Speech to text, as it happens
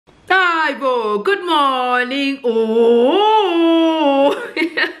Aibo, good morning. Oh.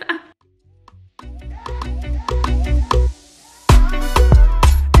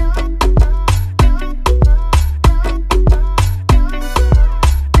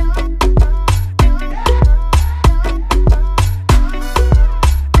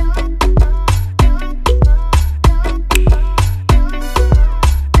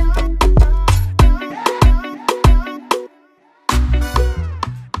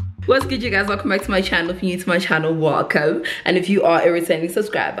 What's good, you guys? Welcome back to my channel. If you're new to my channel, welcome. And if you are a returning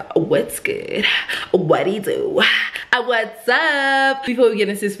subscriber, what's good? What do you do? What's up? Before we get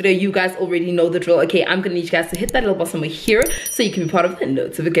into this video, you guys already know the drill. Okay, I'm gonna need you guys to hit that little button over here so you can be part of the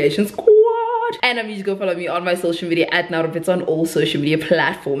notification squad. And I'm just go follow me on my social media at neorapetsoa on all social media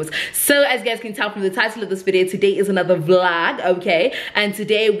platforms. So as you guys can tell from the title of this video, today is another vlog, okay? And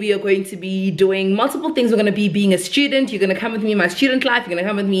today we are going to be doing multiple things. We're going to be being a student. You're going to come with me in my student life. You're going to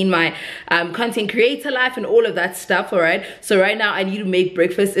come with me in my content creator life and all of that stuff, all right? So right now I need to make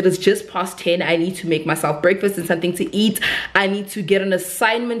breakfast. It is just past 10. I need to make myself breakfast and something to eat. I need to get an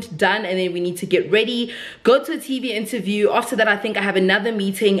assignment done, and then we need to get ready, go to a TV interview. After that, I think I have another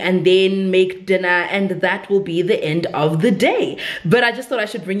meeting, and then make dinner, and that will be the end of the day. But I just thought I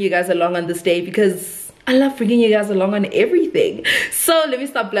should bring you guys along on this day because I love bringing you guys along on everything. So let me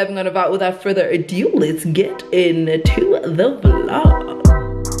stop blabbing on about. Without further ado, let's get into the vlog.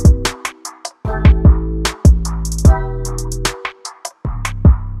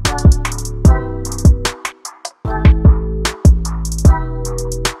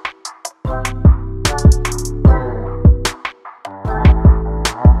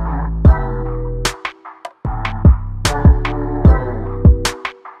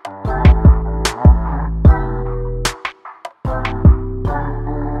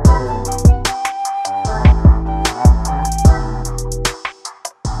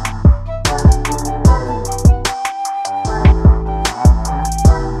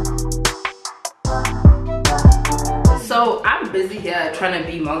 So I'm busy here trying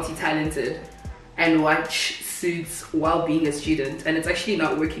to be multi-talented and watch Suits while being a student, and it's actually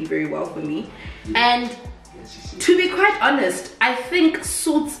not working very well for me. And to be quite honest, I think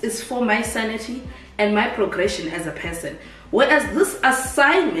Suits is for my sanity and my progression as a person. Whereas this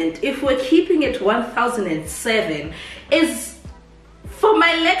assignment, if we're keeping it 1007, is for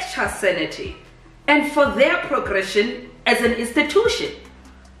my lecture sanity and for their progression as an institution.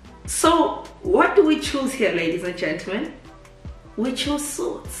 So what do we choose here, ladies and gentlemen? We choose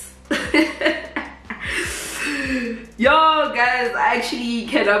Suits. Yo guys, I actually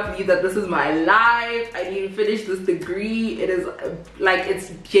cannot believe that this is my life. I need to finish this degree. It is like,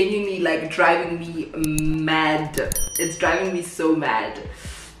 it's genuinely like driving me mad. It's driving me so mad.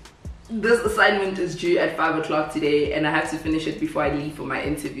 This assignment is due at 5 o'clock today, and I have to finish it before I leave for my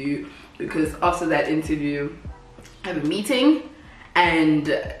interview, because after that interview I have a meeting, and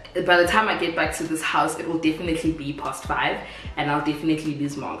by the time I get back to this house, it will definitely be past 5, and I'll definitely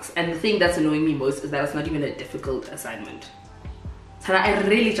lose marks. And the thing that's annoying me most is that it's not even a difficult assignment. So I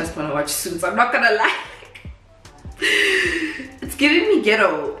really just want to watch Suits, I'm not gonna lie. It's giving me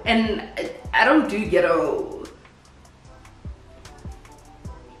ghetto, and I don't do ghetto.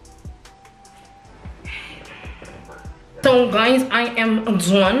 So guys, I am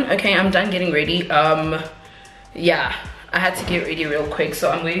done. Okay, I'm done getting ready. Yeah, I had to get ready real quick, so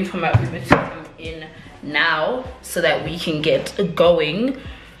I'm waiting for my Uber to come in now so that we can get going.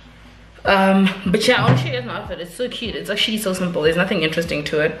 But yeah, I want to show you guys my outfit. It's so cute. It's actually so simple. There's nothing interesting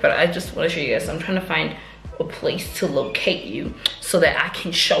to it, but I just want to show you guys. I'm trying to find a place to locate you so that I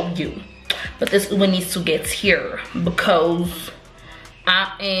can show you. But this Uber needs to get here because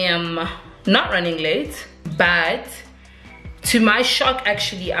I am not running late, but to my shock,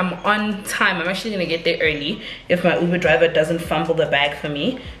 actually, I'm on time. I'm actually gonna get there early if my Uber driver doesn't fumble the bag for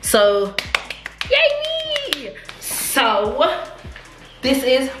me. So, yay me! So, this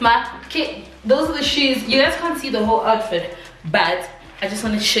is my kit. Those are the shoes. You guys can't see the whole outfit, but I just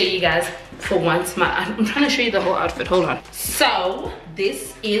want to show you guys for once. I'm trying to show you the whole outfit. Hold on. So,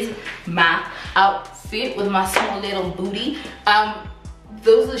 this is my outfit with my small little booty.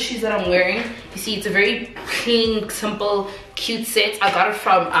 Those are the shoes that I'm wearing. You see, it's a very clean, simple, cute set. I got it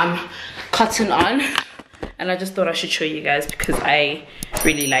from Cotton On, and I just thought I should show you guys because I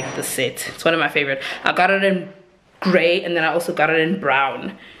really like the set. It's one of my favorite. I got it in gray, and then I also got it in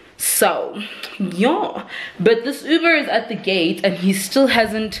brown. So yeah, but this Uber is at the gate and he still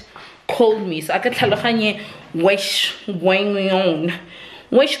hasn't called me, so I could tell wish going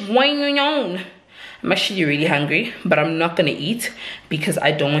on. I'm actually really hungry, but I'm not gonna eat because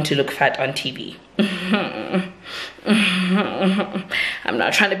I don't want to look fat on TV. I'm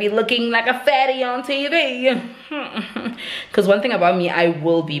not trying to be looking like a fatty on TV. Because one thing about me, I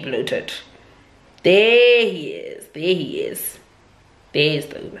will be bloated. There he is. There he is. There's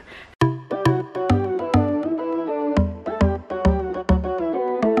the...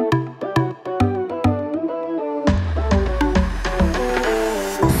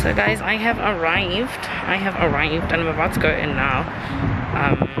 So guys, I have arrived and I'm about to go in now.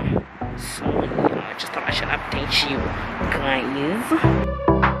 So yeah, I just thought I should update you guys.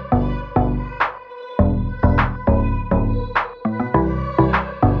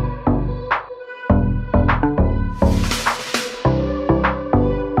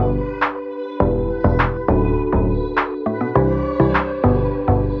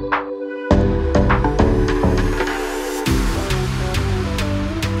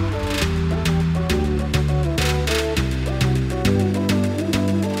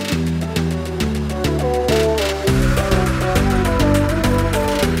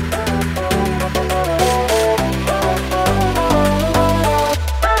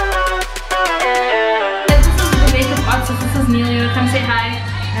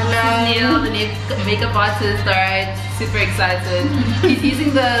 Makeup artist, alright, super excited. He's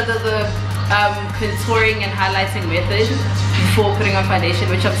using the contouring and highlighting method before putting on foundation,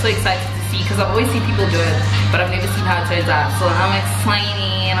 which I'm so excited to see because I've always seen people do it, but I've never seen how it turns out. So I'm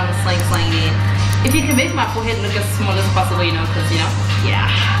excited. I'm so excited. If you can make my forehead look as small as possible, you know, because you know, yeah,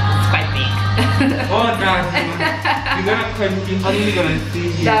 it's quite big. Oh, God. You're only gonna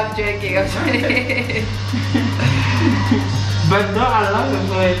see you. No, I'm joking. I'm joking. But no, I love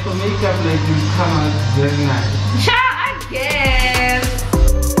it for makeup, like you come out very nice. Sure, I guess.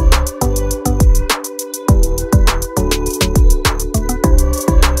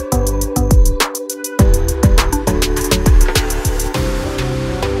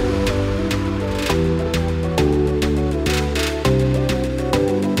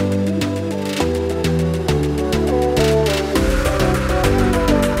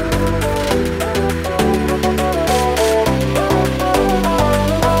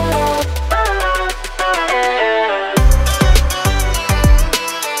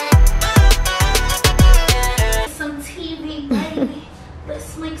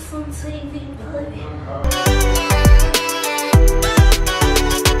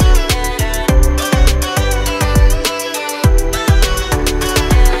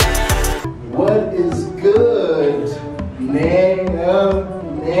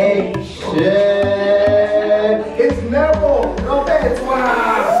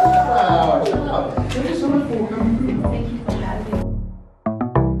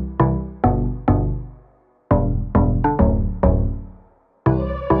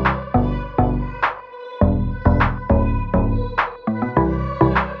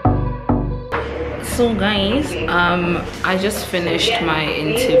 So guys, I just finished my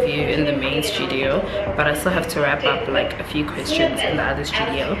interview in the main studio, but I still have to wrap up like a few questions in the other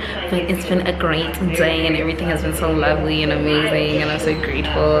studio. But it's been a great day and everything has been so lovely and amazing, and I'm so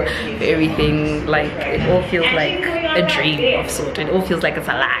grateful for everything. Like it all feels like a dream of sort. It all feels like it's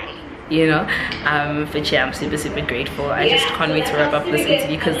a lie, you know. But yeah, I'm super grateful. I just can't wait to wrap up this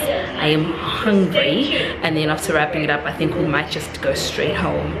interview because I am hungry, and then after wrapping it up I think we might just go straight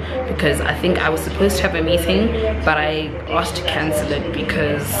home, because I think I was supposed to have a meeting but I asked to cancel it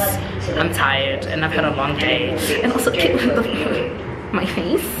because I'm tired and I've had a long day. And also my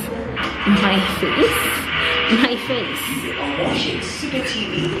face.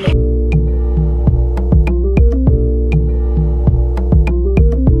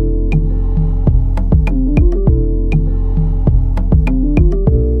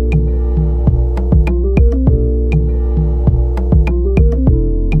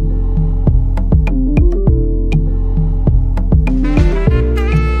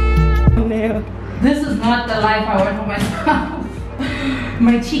 This is not the life I want for myself.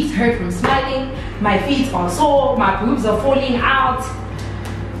 My cheeks hurt from smiling, my feet are sore, my boobs are falling out.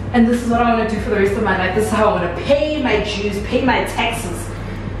 And this is what I want to do for the rest of my life. This is how I want to pay my dues, pay my taxes,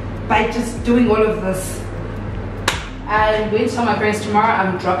 by just doing all of this. I'm going to tell my parents tomorrow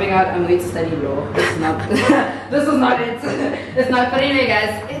I'm dropping out, I'm going to study law. It's not, this is not it. It's not, but anyway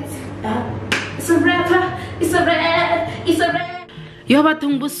guys, it's a wrap, it's a wrap. Yo,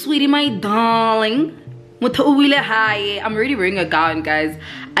 batumbo, sweetie, my darling. I'm already wearing a gown, guys.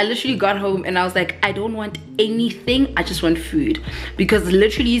 I literally got home and I was like, I don't want anything, I just want food. Because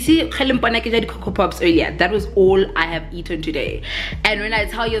literally, you see Cocoa Pops earlier, that was all I have eaten today. And when I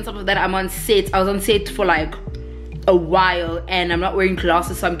tell you on top of that, I'm on set, I was on set for like a while and I'm not wearing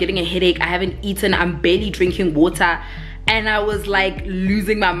glasses, so I'm getting a headache. I haven't eaten, I'm barely drinking water. and I was like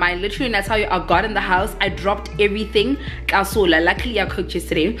losing my mind. Literally, and that's how I got in the house. I dropped everything. Luckily I cooked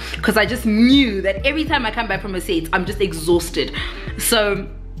yesterday because I just knew that every time I come back from a set, I'm just exhausted. So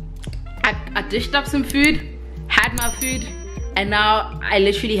I dished up some food, had my food, and now I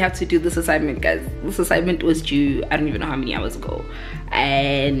literally have to do this assignment, guys. This assignment was due, I don't even know how many hours ago.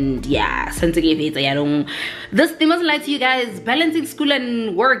 And yeah, since I gave it, they mustn't lie to you guys. Balancing school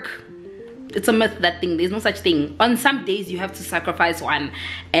and work, it's a myth, that thing. There's no such thing. On some days you have to sacrifice one,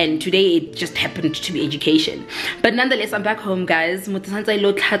 and today it just happened to be education. But nonetheless, I'm back home, guys. But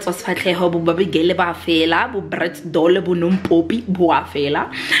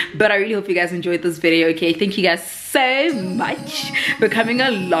I really hope you guys enjoyed this video. Okay, thank you guys so much for coming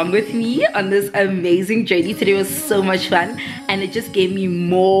along with me on this amazing journey. Today was so much fun, and it just gave me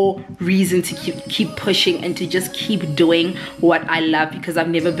more reason to keep pushing and to just keep doing what I love, because I've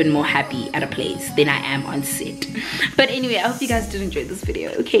never been more happy at a place than I am on set. But anyway, I hope you guys did enjoy this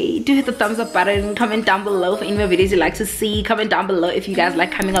video. Okay, do hit the thumbs up button, comment down below for any more videos you'd like to see. Comment down below if you guys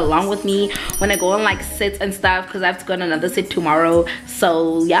like coming along with me when I go on like sets and stuff, because I have to go on another set tomorrow.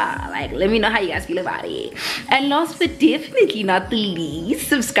 So yeah, like, let me know how you guys feel about it. And last but definitely not the least,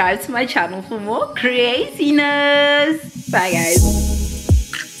 subscribe to my channel for more craziness. Bye guys.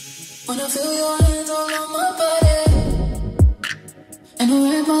 Wanna feel your hands all on my body, and I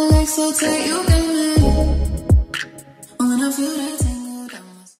wrap my legs so tight you can live. Wanna feel that